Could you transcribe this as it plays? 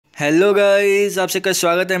Hello guys, आप सबका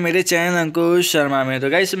स्वागत है मेरे चैनल अंकुश शर्मा में। तो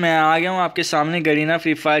गाइस मैं आ गया हूँ आपके सामने गरीना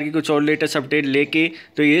फ्री फायर की कुछ और लेटेस्ट अपडेट लेके।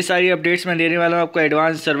 तो ये सारी अपडेट्स मैं देने वाला हूँ आपको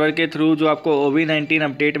एडवांस सर्वर के थ्रू, जो आपको OB19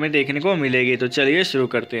 अपडेट में देखने को मिलेगी। तो चलिए शुरू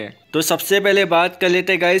करते हैं। तो सबसे पहले बात कर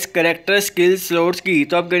लेते हैं गाइस कैरेक्टर स्किल स्लॉट्स की।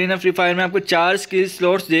 तो अब गरीना फ्री फायर में आपको 4 स्किल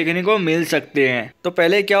स्लॉट्स देखने को मिल सकते हैं। तो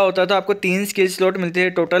पहले क्या होता था, आपको 3 स्किल स्लॉट मिलते थे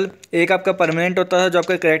टोटल। एक आपका परमानेंट होता था जो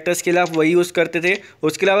आपका कैरेक्टर स्किल आप वही यूज़ करते थे।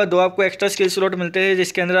 उसके अलावा 2 आपको एक्स्ट्रा स्किल स्लॉट मिलते थे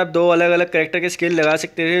जिसके अंदर आप 2 अलग अलग कैरेक्टर के स्किल लगा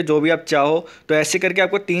सकते थे जो भी आप चाहो। तो ऐसे करके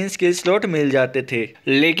आपको 3 स्किल स्लॉट मिल जाते थे।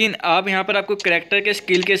 लेकिन अब यहाँ पर आपको कैरेक्टर के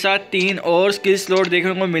स्किल के साथ 3 और स्किल स्लॉट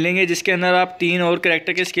देखने को मिलेंगे जिसके अंदर आप 3 और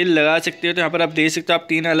कैरेक्टर के स्किल लगा सकते हो। तो यहाँ पर आप देख सकते हो, आप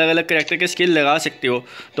 3 अलग अलग कैरेक्टर के स्किल लगा सकते हो।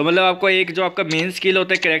 तो मतलब आपको एक जो आपका मेन स्किल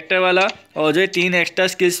होता है कैरेक्टर वाला, और जो 3 एक्स्ट्रा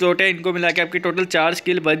स्किल स्लॉट है, इनको मिला के आपकी टोटल 4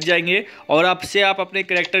 स्किल बच जाएंगे और आपसे आप अपने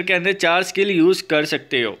कैरेक्टर के अंदर 4 स्किल यूज़ कर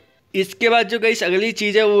सकते हो। इसके बाद जो गाइस अगली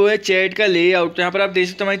चीज़ है वो है चैट का लेआउट। तो यहाँ पर आप देख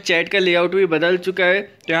सकते हो हमारे चैट का लेआउट भी बदल चुका है।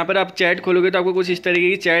 तो यहाँ पर आप चैट खोलोगे तो आपको कुछ इस तरीके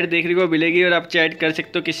की चैट देखने को मिलेगी और आप चैट कर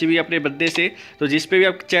सकते हो किसी भी अपने बंदे से। तो जिस पे भी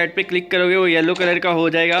आप चैट पे क्लिक करोगे वो येलो कलर का हो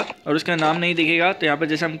जाएगा और उसका नाम नहीं दिखेगा। तो यहाँ पर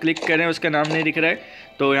जैसे हम क्लिक कर रहे हैं उसका नाम नहीं दिख रहा है।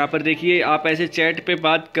 तो यहाँ पर देखिए आप ऐसे चैट पे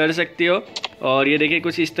बात कर सकते हो और ये देखिए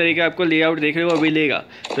कुछ इस तरीके का आपको लेआउट देखने को मिलेगा।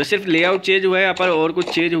 तो सिर्फ लेआउट चेंज हुआ है, यहाँ पर और कुछ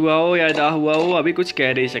चेंज हुआ हो या ना हुआ हो अभी कुछ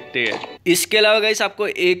कह नहीं सकते हैं। इसके अलावा गाइस आपको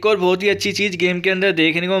एक और बहुत ही अच्छी चीज़ गेम के अंदर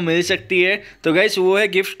देखने को मिल सकती है। तो गाइस वो है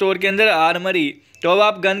गिफ्ट स्टोर के अंदर आर्मरी। तो अब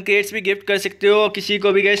आप गन क्रेट्स भी गिफ्ट कर सकते हो किसी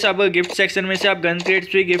को भी। गाइस आप गिफ्ट सेक्शन में से आप गन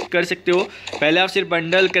क्रेट्स भी गिफ्ट कर सकते हो। पहले आप सिर्फ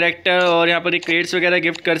बंडल कैरेक्टर और यहाँ पर क्रेट्स वगैरह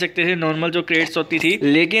गिफ्ट कर सकते थे, नॉर्मल जो क्रेट्स होती थी,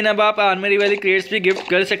 लेकिन अब आप आर्मरी वाली क्रेट्स भी गिफ्ट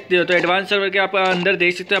कर सकते हो। तो एडवांस सर्वर के आप अंदर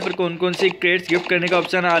देख सकते हो यहाँ पर कौन कौन सी क्रेट्स गिफ्ट करने का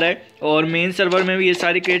ऑप्शन आ रहा है और मेन सर्वर में भी ये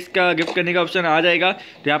सारी क्रेट्स का गिफ्ट करने का ऑप्शन आ जाएगा।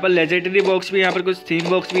 तो यहाँ पर लेजेंडरी बॉक्स भी, यहाँ पर कुछ थीम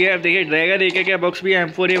बॉक्स भी है। देखिए ड्रैगन एक का बॉक्स भी है,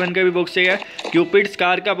 M4A1 का भी बॉक्स है, क्यूपिड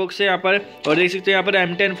स्कार का बॉक्स है यहाँ पर, और देख सकते हो यहाँ पर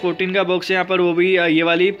M10-14 का बॉक्स है यहाँ पर, वो भी ये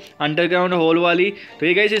वाली अंडरग्राउंड होल वाली। तो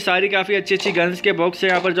ये गाइस ये सारी काफ़ी अच्छी अच्छी गन्स के बॉक्स है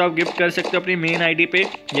यहाँ पर जो आप गिफ्ट कर सकते हो अपनी मेन आईडी पे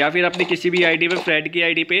या फिर अपनी किसी भी आईडी पे, फ्रेड की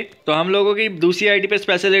आईडी पे। तो हम लोगों की दूसरी आईडी पे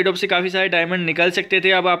स्पेशल एडोप से काफ़ी सारे डायमंड निकल सकते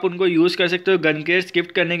थे, अब आप उनको यूज़ कर सकते हो गन केट्स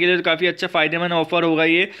गिफ्ट करने के लिए। तो काफ़ी अच्छा फायदेमंद ऑफर होगा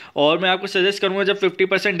ये, और मैं आपको सजेस्ट करूँगा जब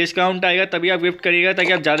 50% डिस्काउंट आएगा तभी आप गिफ्ट करिएगा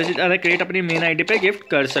ताकि आप ज़्यादा से ज़्यादा क्रेट अपनी मेन आईडी पे गिफ्ट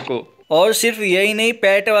कर सको। और सिर्फ यही नहीं,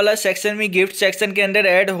 पैट वाला सेक्शन भी गिफ्ट सेक्शन के अंदर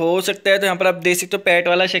ऐड हो सकता है। तो यहाँ पर आप देख सकते हो पैट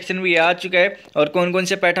वाला सेक्शन भी आ चुका है और कौन कौन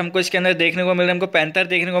से पैट हमको इसके अंदर देखने को मिल रहे हैं। हमको पैंथर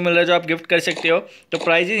देखने को मिल रहा है जो आप गिफ्ट कर सकते हो। तो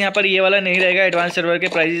प्राइजेज यहाँ पर ये वाला नहीं रहेगा, एडवांस सर्वर के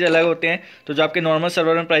प्राइजेज अलग होते हैं। तो जो आपके नॉर्मल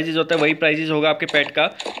सर्वर में प्राइजेज होता है वही प्राइजेज होगा आपके पैट का।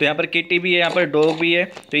 तो यहाँ पर किटी भी है, यहाँ पर डॉग भी है।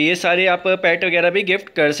 तो ये सारे आप पैट वगैरह भी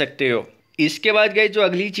गिफ्ट कर सकते हो। इसके बाद गाइस जो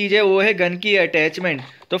अगली चीज़ है वो है गन की अटैचमेंट।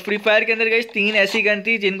 तो फ्री फायर के अंदर गाइस 3 ऐसी गन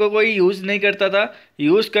थी जिनको कोई यूज़ नहीं करता था।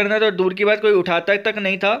 यूज़ करना तो दूर की बात, कोई उठाता तक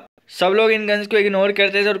नहीं था। सब लोग इन गन्स को इग्नोर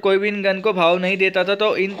करते थे और कोई भी इन गन को भाव नहीं देता था।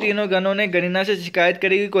 तो इन तीनों गनों ने गरीना से शिकायत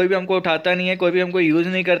करी कि कोई भी हमको उठाता नहीं है, कोई भी हमको यूज़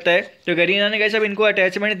नहीं करता है। तो गरीना ने गाइस अब इनको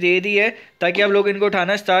अटैचमेंट दे दी है ताकि आप लोग इनको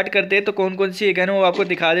उठाना स्टार्ट कर दे। तो कौन कौन सी गन है वो आपको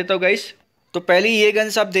दिखा देता हूँ गाइस। तो पहले ये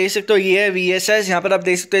गन्स आप देख सकते हो, ये है VSS। यहाँ पर आप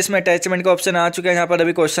देख सकते हो इसमें अटैचमेंट का ऑप्शन आ चुका है। यहाँ पर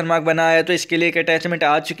अभी क्वेश्चन मार्क बना है तो इसके लिए एक अटैचमेंट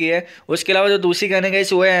आ चुकी है। उसके अलावा जो दूसरी गन है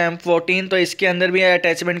गाइस वो है M14। तो इसके अंदर भी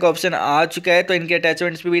अटैचमेंट का ऑप्शन आ चुका है। तो इनके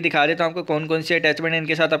अटैचमेंट्स भी दिखा देता हूँ आपको कौन कौन सी अटैचमेंट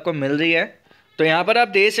इनके साथ आपको मिल रही है। तो यहाँ पर आप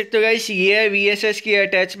देख सकते हो गाइस ये है VSS की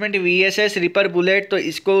अटैचमेंट, VSS रिपर बुलेट। तो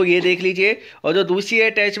इसको ये देख लीजिए। और जो दूसरी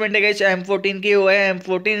अटैचमेंट है गाइस M14 की वो है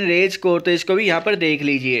M14 रेज कोर। तो इसको भी यहाँ पर देख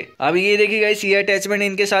लीजिए। अब ये देखिए गाइस ये अटैचमेंट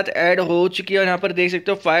इनके साथ ऐड हो चुकी है और यहाँ पर देख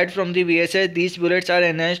सकते हो fight from the VSS these bullets are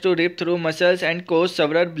enhanced to rip through muscles and cause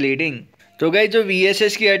several bleeding. तो गाइस जो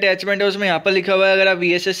VSS की अटैचमेंट है उसमें यहाँ पर लिखा हुआ है अगर आप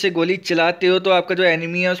VSS से गोली चलाते हो तो आपका जो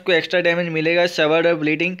एनिमी है उसको एक्स्ट्रा डैमेज मिलेगा, सेवर्ड और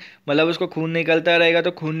ब्लीडिंग, मतलब उसको खून निकलता रहेगा।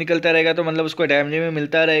 तो खून निकलता रहेगा तो मतलब उसको डैमेज में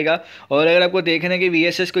मिलता रहेगा। और अगर आपको देखना है कि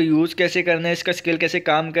VSS को यूज़ कैसे करना है, इसका स्किल कैसे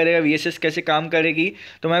काम करेगा, VSS कैसे काम करेगी,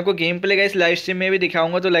 तो मैं आपको game play guys live stream में भी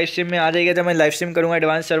दिखाऊंगा। तो लाइव स्ट्रीम में आ जाएगा जब मैं लाइव स्ट्रीम करूँगा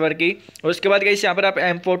एडवांस सर्वर की। उसके बाद गाइस यहाँ पर आप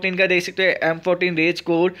M14 का देख सकते हो, M14 रेज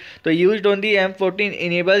कोर। तो used on the M14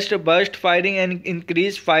 enables to burst firing and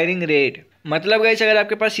increase firing rate. मतलब गाइस अगर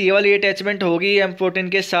आपके पास ये वाली अटैचमेंट होगी M14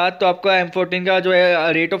 के साथ तो आपका M14 का जो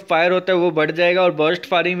है रेट ऑफ फायर होता है वो बढ़ जाएगा और बर्स्ट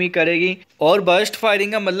फायरिंग भी करेगी। और बर्स्ट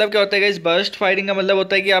फायरिंग का मतलब क्या होता है गाइस, बर्स्ट फायरिंग का मतलब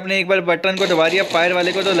होता है कि आपने एक बार बटन को दबा दिया फायर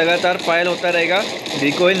वाले को तो लगातार फायर होता रहेगा,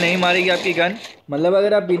 रिकॉइल नहीं मारेगी आपकी गन। मतलब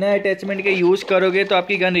अगर आप बिना अटैचमेंट के यूज़ करोगे तो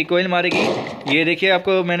आपकी गन रिकॉइल मारेगी। ये देखिए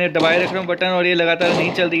आपको मैंने दबाए रख रहा हूँ बटन और ये लगातार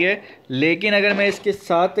नहीं चल रही है। लेकिन अगर मैं इसके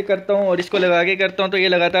साथ करता हूँ और इसको लगा के करता हूँ तो ये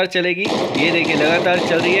लगातार चलेगी। ये देखिए लगातार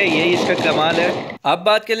चल रही है, यही इसका कमाल है। अब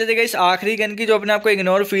बात कर लेते हैं गाइस आखिरी गन की जो अपने आप को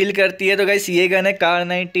इग्नोर फील करती है। तो गाइस ये गन है कार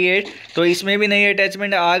 98। तो इसमें भी नई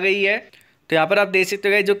अटैचमेंट आ गई है। तो यहाँ पर आप देख सकते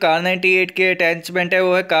हो जो कार 98 के अटैचमेंट है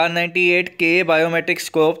वो है कार 98 के बायोमेट्रिक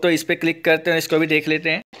स्कोप। तो इस पर क्लिक करते हैं, इसको भी देख लेते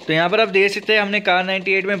हैं। तो यहाँ पर आप देख सकते हैं हमने कार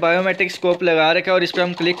 98 में बायोमेट्रिक स्कोप लगा रखा है और इस पर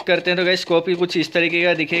हम क्लिक करते हैं तो गाइस स्कोप ही कुछ इस तरीके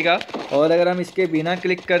का दिखेगा। और अगर हम इसके बिना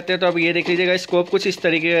क्लिक करते हैं तो अब ये देख लीजिएगा स्कोप कुछ इस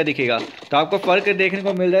तरीके का दिखेगा। तो आपको फ़र्क देखने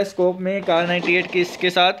को मिल रहा है स्कोप में कार 98 के इसके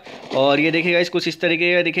साथ। और ये देखिएगा कुछ इस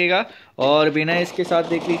तरीके का दिखेगा और बिना इसके साथ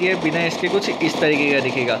देख लीजिए बिना इसके कुछ इस तरीके का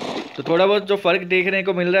दिखेगा। तो थोड़ा बहुत जो फ़र्क देखने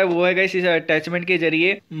को मिल रहा है वो है गाइस इस अटैचमेंट के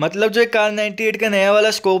जरिए। मतलब जो कार 98 का नया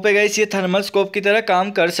वाला स्कोप है गाइस ये थर्मल स्कोप की तरह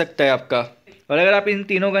काम कर सकता है आपका। और अगर आप इन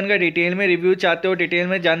तीनों गन का डिटेल में रिव्यू चाहते हो, डिटेल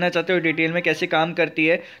में जानना चाहते हो डिटेल में कैसे काम करती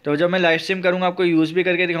है, तो जब मैं लाइव स्ट्रीम करूँगा आपको यूज़ भी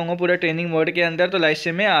करके दिखाऊंगा पूरा ट्रेनिंग मोड के अंदर, तो लाइव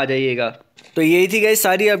स्ट्रीम में आ जाइएगा। तो यही थी गाइस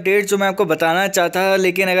सारी अपडेट जो मैं आपको बताना चाहता था।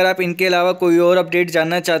 लेकिन अगर आप इनके अलावा कोई और अपडेट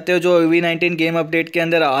जानना चाहते हो जो V19 गेम अपडेट के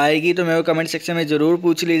अंदर आएगी तो मेरे को कमेंट सेक्शन में ज़रूर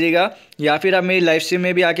पूछ लीजिएगा, या फिर आप मेरी लाइव स्ट्रीम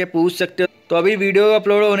में भी आके पूछ सकते हो। तो अभी वीडियो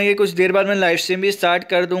अपलोड होने के कुछ देर बाद मैं लाइव स्ट्रीम भी स्टार्ट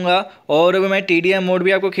कर दूंगा और मैं TDM मोड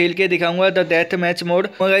भी आपको खेल के दिखाऊंगा, द डेथ मैच मोड।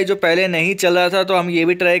 जो पहले नहीं चल रहा था तो हम ये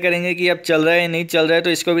भी ट्राई करेंगे कि अब चल रहा है नहीं चल रहा है, तो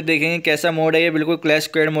इसको भी देखेंगे कैसा मोड है, ये बिल्कुल क्लैश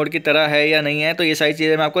स्क्वाड मोड की तरह है या नहीं है। तो ये सारी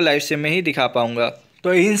चीज़ें मैं आपको लाइव स्ट्रीम में ही दिखा पाऊंगा।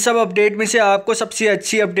 तो इन सब अपडेट में से आपको सबसे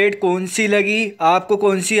अच्छी अपडेट कौन सी लगी, आपको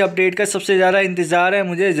कौन सी अपडेट का सबसे ज़्यादा इंतजार है,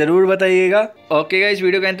 मुझे ज़रूर बताइएगा। ओके गाइस,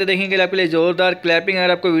 वीडियो के अंत देखेंगे के लिए आपके लिए जोरदार क्लैपिंग।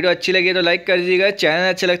 अगर आपको वीडियो अच्छी लगी तो लाइक कर दीजिएगा, चैनल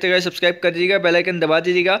अच्छा लगता है सब्सक्राइब कर दीजिएगा, बेल आइकन दबा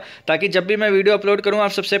दीजिएगा ताकि जब भी मैं वीडियो अपलोड करूँ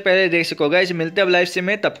आप सबसे पहले देख सको। गाइस मिलते हैं अब लाइव स्ट्रीम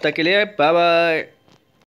में, तब तक के लिए बाय बाय।